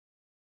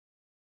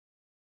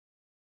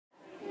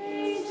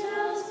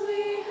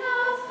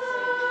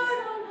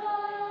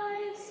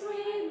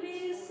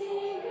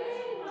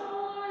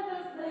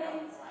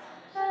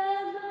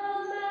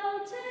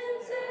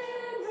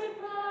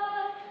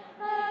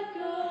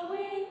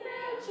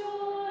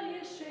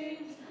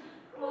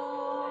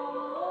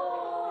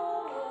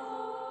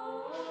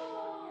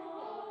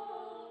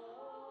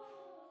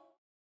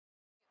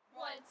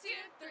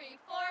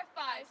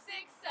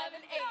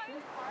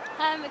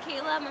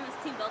Michaela, I'm a Miss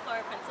Teen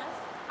Bellflower Princess.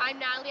 I'm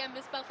Natalie, I'm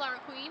Miss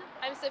Bellflower Queen.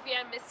 I'm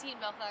Sophia, I'm Miss Teen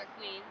Bellflower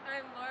Queen.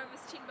 I'm Laura,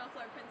 Miss Teen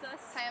Bellflower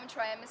Princess. Hi, I'm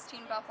Troy, I'm Miss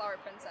Teen Bellflower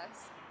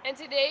Princess. And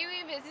today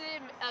we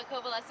visited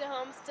convalescent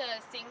homes to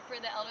sing for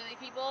the elderly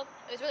people.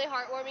 It was really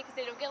heartwarming because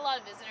they don't get a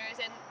lot of visitors,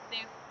 and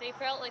they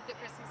felt like the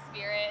Christmas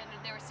spirit, and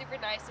they were super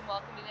nice and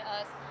welcoming to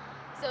us.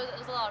 So it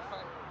was a lot of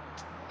fun.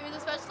 It was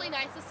especially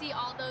nice to see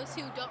all those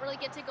who don't really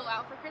get to go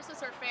out for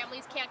Christmas or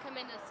families can't come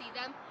in to see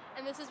them.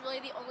 And this is really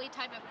the only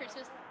type of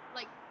Christmas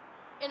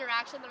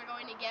interaction that we're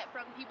going to get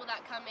from people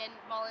that come in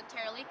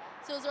voluntarily.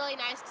 So it was really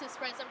nice to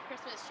spread some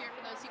Christmas cheer for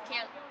those who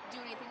can't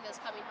do anything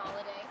this coming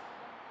holiday.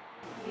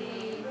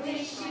 We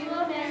wish you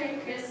a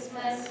Merry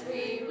Christmas.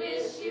 We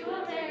wish you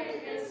a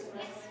Merry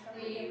Christmas.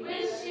 We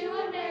wish you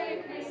a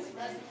Merry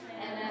Christmas.